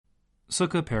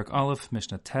Sukkah, Perek Aleph,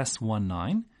 Mishnah Tes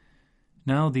 1.9.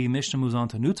 Now the Mishnah moves on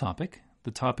to a new topic,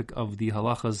 the topic of the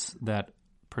halachas that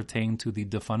pertain to the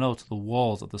defanot, the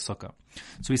walls of the Sukkah.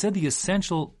 So we said the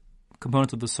essential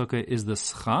component of the Sukkah is the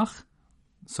schach.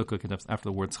 Sukkah comes after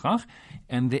the word schach,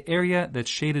 and the area that's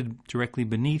shaded directly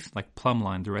beneath, like plumb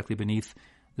line, directly beneath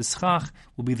the schach,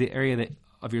 will be the area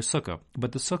of your Sukkah.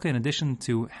 But the Sukkah, in addition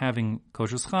to having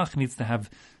kosher schach, needs to have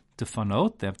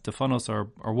defanot. The defanos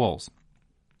are walls.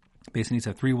 Basically needs to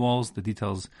have 3 walls. The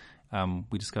details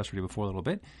we discussed already before a little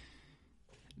bit.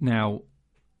 Now,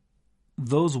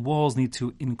 those walls need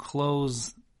to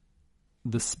enclose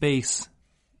the space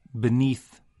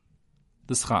beneath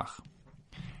the schach.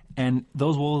 And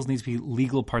those walls need to be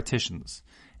legal partitions.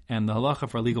 And the halacha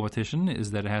for a legal partition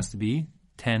is that it has to be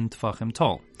 10 tefachim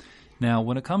tall. Now,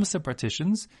 when it comes to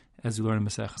partitions, as we learn in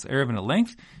Maseches Eruvin at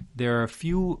length, there are a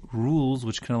few rules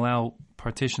which can allow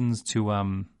partitions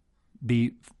to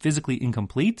be physically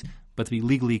incomplete, but to be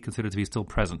legally considered to be still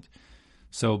present.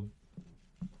 So,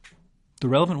 the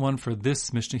relevant one for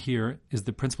this Mishnah here is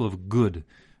the principle of good.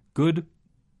 Good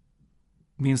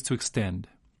means to extend.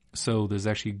 So there's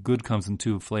actually good comes in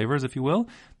 2 flavors, if you will.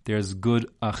 There's good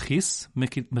achis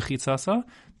mechitzasa.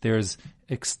 There's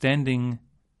extending.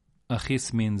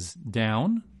 Achis means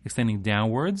down, extending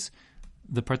downwards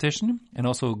the partition, and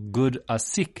also good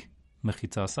asik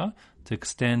mechitzasa, to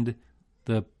extend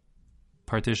the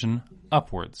partition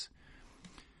upwards.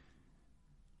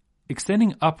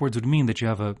 Extending upwards would mean that you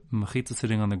have a mechitza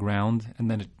sitting on the ground,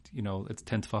 and then it's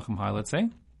 10 tefachim high, let's say.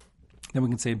 Then we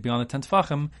can say beyond the 10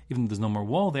 tefachim, even if there's no more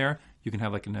wall there, you can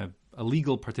have like a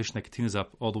legal partition that continues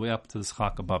up all the way up to the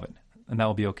schach above it, and that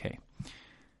will be okay.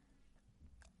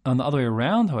 On the other way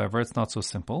around, however, it's not so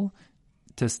simple.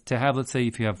 To have, let's say,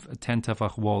 if you have a 10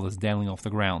 tefach wall that's dangling off the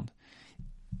ground,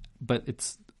 but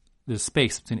there's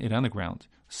space between it and the ground.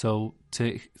 So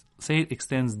to say it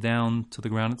extends down to the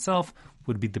ground itself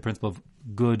would be the principle of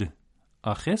good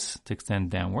achis, to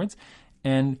extend downwards.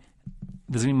 And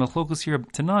there's any machlokus here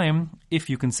tanaim if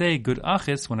you can say good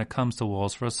achis when it comes to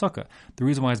walls for a sukkah. The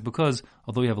reason why is because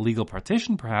although you have a legal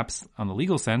partition, perhaps on the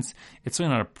legal sense, it's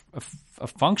certainly not a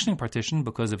functioning partition,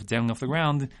 because if it's dangling off the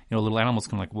ground, little animals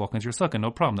can walk into your sukkah,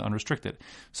 no problem, they're unrestricted.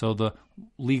 So the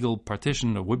legal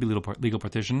partition, or would-be legal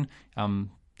partition,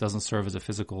 doesn't serve as a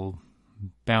physical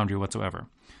boundary whatsoever.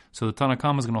 So the Tanna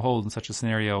Kama is going to hold in such a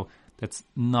scenario that's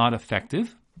not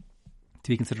effective to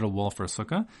be considered a wall for a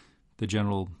sukkah. The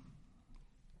general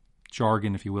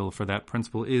jargon, if you will, for that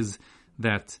principle is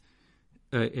that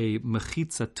a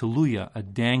mechitza teluya, a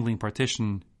dangling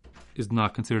partition, is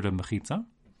not considered a mechitza.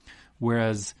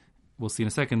 Whereas, we'll see in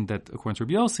a second that according to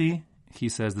Rabbi Yossi, he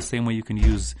says the same way you can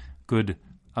use good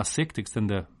asik to extend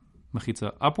the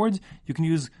mechitza upwards, you can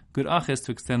use good aches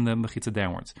to extend the mechitza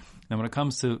downwards. Now, when it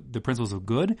comes to the principles of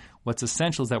good, what's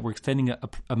essential is that we're extending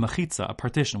a mechitza, a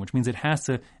partition, which means it has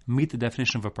to meet the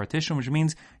definition of a partition, which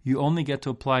means you only get to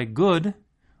apply good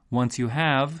once you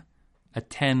have a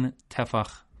 10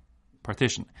 tefach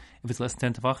partition. If it's less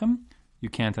than 10 tefachim, you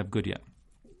can't have good yet.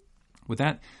 With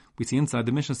that, we see inside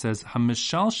the Mishnah says,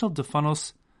 Hamishal shel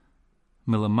defanos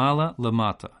milamala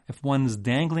lamata. If one's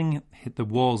dangling the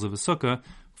walls of a sukkah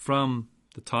from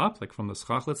the top, like from the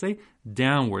schach, let's say,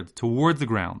 downward, towards the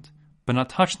ground, but not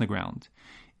touching the ground.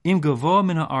 Im gavo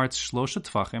min ha'aretz shlosha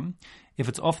tfachim. If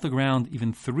it's off the ground,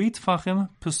 even 3 tfachim,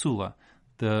 pesula.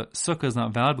 The sukkah is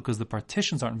not valid because the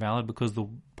partitions aren't valid, because the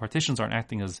partitions aren't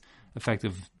acting as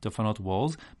effective defanot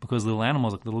walls, because little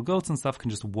animals like little goats and stuff can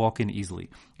just walk in easily.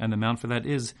 And the amount for that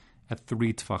is at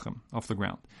 3 tfachim off the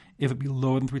ground. If it be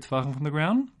lower than 3 tfachim from the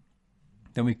ground,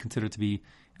 then we consider it to be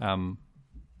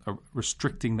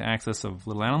restricting the access of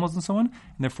little animals and so on,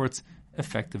 and therefore it's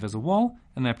effective as a wall,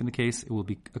 and that being the case, it will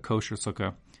be a kosher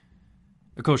sukkah,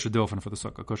 a kosher dofen for the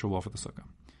sukkah, a kosher wall for the sukkah.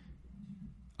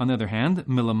 On the other hand,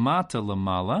 milamata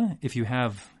lamala, if you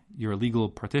have your legal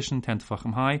partition 10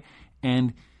 tefachim high,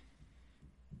 and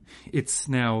it's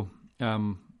now,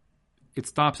 it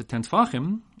stops at 10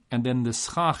 tefachim, and then the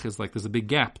schach is like, there's a big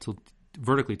gap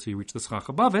vertically till you reach the schach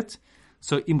above it.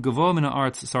 So im gavo min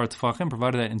ha'aretz sar tefachim,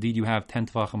 provided that indeed you have 10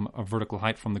 tefachim of vertical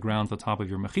height from the ground to the top of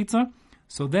your mechitza,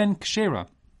 so then kshera,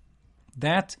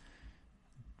 that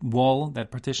wall, that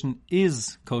partition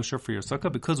is kosher for your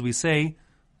sukkah, because we say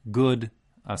good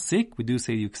asik, we do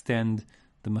say you extend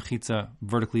the mechitza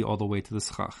vertically all the way to the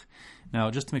schach.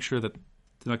 Now, just to make sure that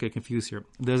to not get confused here,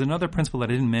 there's another principle that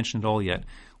I didn't mention at all yet,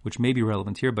 which may be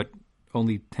relevant here, but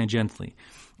only tangentially,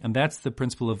 and that's the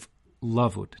principle of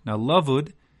lavud. Now,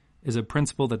 lavud is a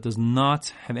principle that does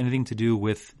not have anything to do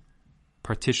with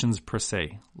partitions per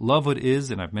se. Lavud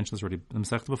is, and I've mentioned this already in the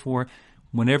Masechta before,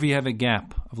 whenever you have a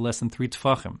gap of less than 3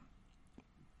 tefachim,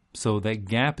 So that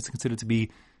gap is considered to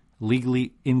be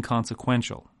legally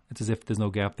inconsequential. It's as if there's no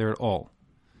gap there at all.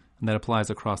 And that applies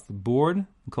across the board,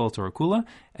 kol Torah kula,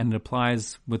 and it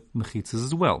applies with mechitzas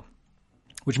as well.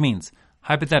 Which means,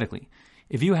 hypothetically,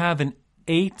 if you have an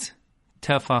 8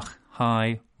 tefach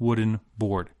high wooden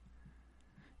board,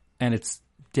 and it's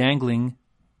dangling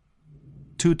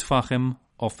 2 tefachim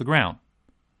off the ground.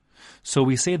 So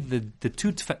we say that the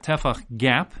 2 tefach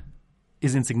gap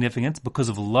is insignificant because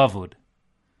of lavud,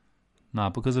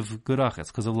 not because of good achas,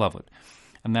 because of lavud.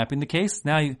 And that being the case,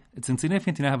 now it's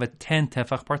insignificant. You now have a 10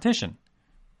 tefach partition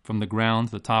from the ground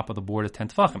to the top of the board of 10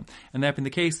 tefachim. And that being the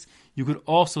case, you could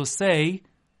also say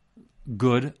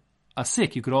good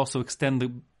asik. You could also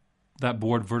extend that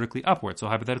board vertically upward. So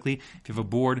hypothetically, if you have a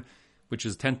board which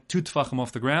is 2 tefachim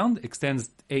off the ground, extends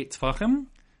 8 tefachim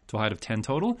to a height of 10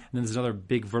 total, and then there's another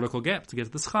big vertical gap to get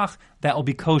to the schach, that will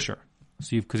be kosher.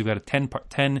 So because you've got a 10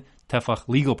 tefach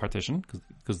legal partition,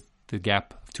 because the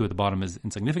gap of 2 at the bottom is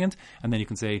insignificant, and then you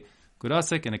can say good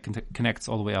asik, and it connects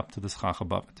all the way up to the schach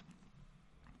above it.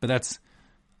 But that's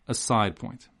a side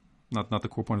point, not the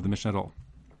core point of the Mishnah at all.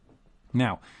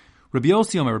 Now, Rabbi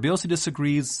Yossi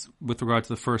disagrees with regard to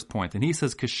the first point, and he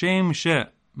says kashem she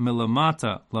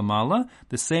milamata lamala,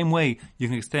 the same way you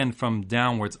can extend from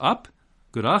downwards up,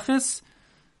 good achis,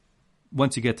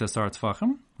 once you get to Asar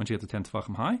Tfachim, once you get to 10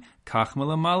 Tfachim high, kach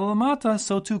milamala lamata,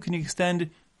 so too can you extend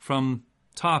from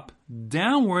top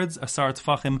downwards Asar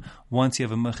Tfachim once you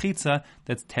have a mechitza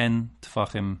that's 10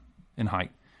 Tfachim in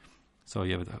height. So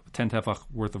you have a 10 tefach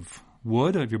worth of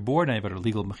wood of your board, and you've got a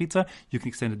legal mechitza, you can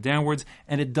extend it downwards,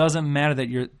 and it doesn't matter that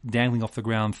you're dangling off the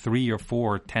ground 3 or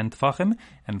 4 or 10 tefachim,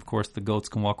 and of course the goats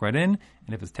can walk right in,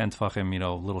 and if it's 10 tefachim,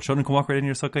 little children can walk right in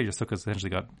your sukkah's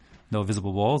essentially got no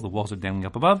visible walls, the walls are dangling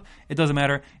up above, it doesn't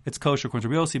matter, it's kosher according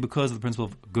to Rabbi Yossi because of the principle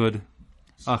of good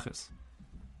achis.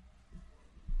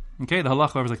 Okay, the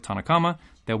halacha however is like Tanakama,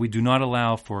 that we do not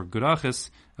allow for good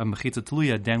achis, a mechitza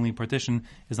teluya, a dangling partition,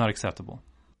 is not acceptable.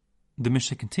 The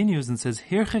Mishnah continues and says,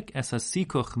 Hirchik es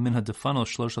hasikuch min hadefano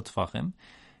shlosha tfachim.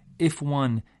 If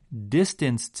one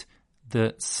distanced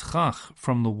the schach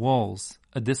from the walls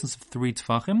a distance of 3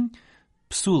 tfachim,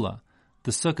 psula,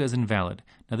 the sukkah is invalid.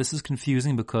 Now this is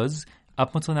confusing because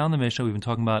up until now in the Mishnah we've been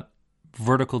talking about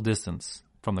vertical distance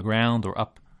from the ground or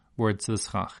upwards to the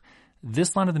schach.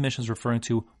 This line of the Mishnah is referring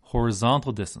to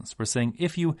horizontal distance. We're saying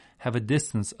if you have a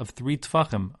distance of 3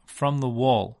 tfachim from the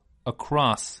wall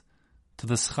across to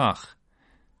the schach,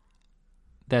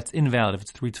 that's invalid if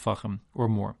it's 3 tefachim or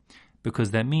more,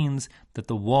 because that means that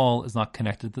the wall is not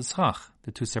connected to the schach.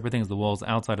 They're 2 separate things. The wall is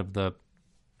outside of the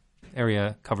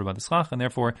area covered by the schach, and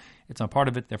therefore it's not part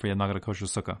of it. Therefore, you're not going to kosher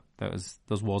sukkah.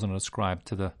 Those walls are not ascribed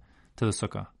to the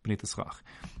sukkah beneath the schach.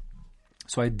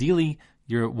 So ideally,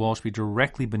 your wall should be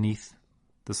directly beneath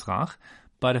the schach.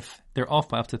 But if they're off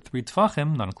by up to 3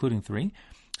 tefachim, not including 3,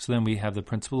 so then we have the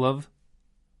principle of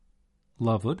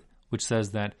lavud, which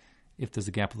says that if there's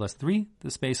a gap of less than 3,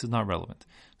 the space is not relevant.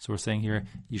 So we're saying here,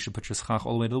 you should put your schach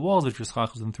all the way to the walls. If your schach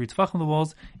is within 3 tefachim of the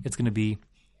walls, it's going to be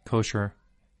kosher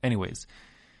anyways.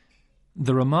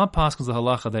 The Ramah paskins the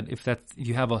halacha that if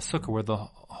you have a sukkah where a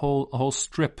whole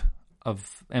strip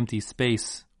of empty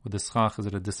space where the schach is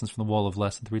at a distance from the wall of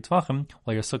less than 3 tefachim,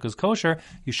 while your sukkah is kosher,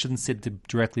 you shouldn't sit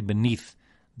directly beneath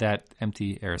that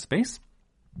empty airspace.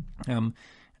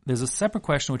 There's a separate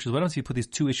question, which is what happens if you put these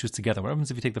 2 issues together? What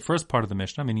happens if you take the first part of the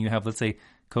Mishnah, meaning you have, let's say,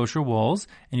 kosher walls,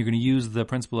 and you're going to use the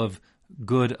principle of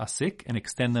good asik and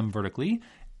extend them vertically,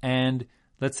 and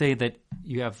let's say that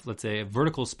you have, let's say, a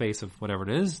vertical space of whatever it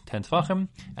is, 10 tefachim,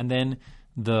 and then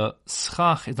the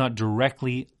schach is not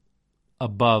directly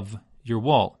above your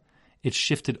wall. It's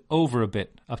shifted over a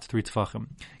bit, up to 3 tefachim.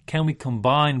 Can we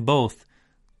combine both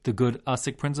the good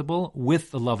asik principle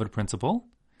with the lavud principle,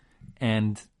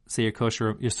 and say your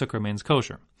sukkah remains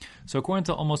kosher? So according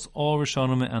to almost all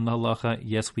Rishonim and the halacha,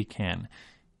 yes, we can.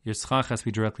 Your schach has to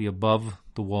be directly above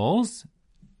the walls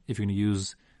if you're going to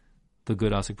use the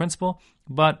good asik principle,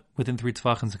 but within 3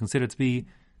 tefachim is considered to be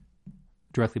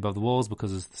directly above the walls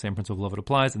because it's the same principle of lavud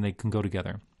applies, and they can go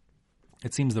together.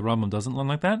 It seems the Rambam doesn't learn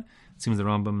like that. It seems the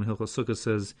Rambam in Hilchos Sukkah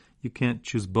says you can't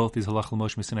choose both these halacha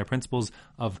l'moshe misinai principles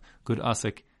of good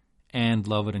asik and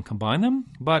lavud and combine them,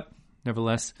 but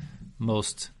nevertheless,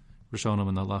 most Rishonim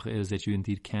and the halacha is that you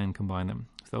indeed can combine them.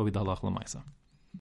 So that would be the halacha l'maisa.